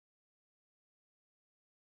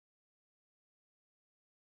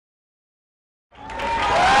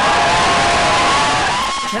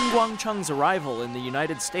Guangcheng's arrival in the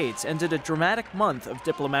United States ended a dramatic month of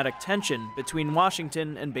diplomatic tension between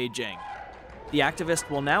Washington and Beijing. The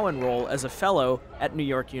activist will now enroll as a fellow at New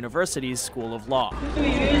York University's School of Law.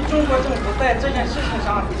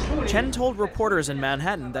 Chen told reporters in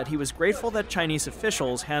Manhattan that he was grateful that Chinese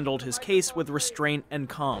officials handled his case with restraint and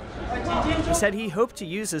calm. He said he hoped to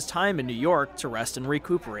use his time in New York to rest and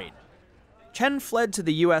recuperate. Chen fled to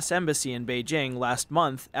the U.S. Embassy in Beijing last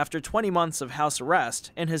month after 20 months of house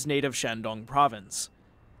arrest in his native Shandong province.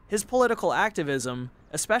 His political activism,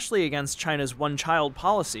 especially against China's one-child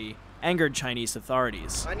policy, angered Chinese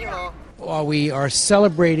authorities. While we are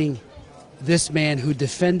celebrating this man who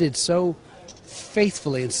defended so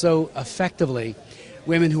faithfully and so effectively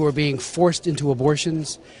women who were being forced into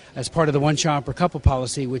abortions as part of the one-child per couple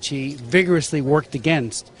policy, which he vigorously worked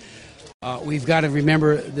against, we've got to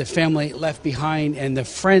remember the family left behind and the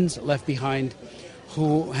friends left behind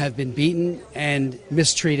who have been beaten and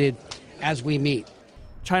mistreated as we meet.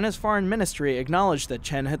 China's foreign ministry acknowledged that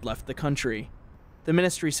Chen had left the country. The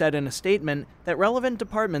ministry said in a statement that relevant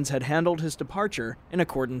departments had handled his departure in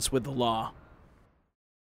accordance with the law.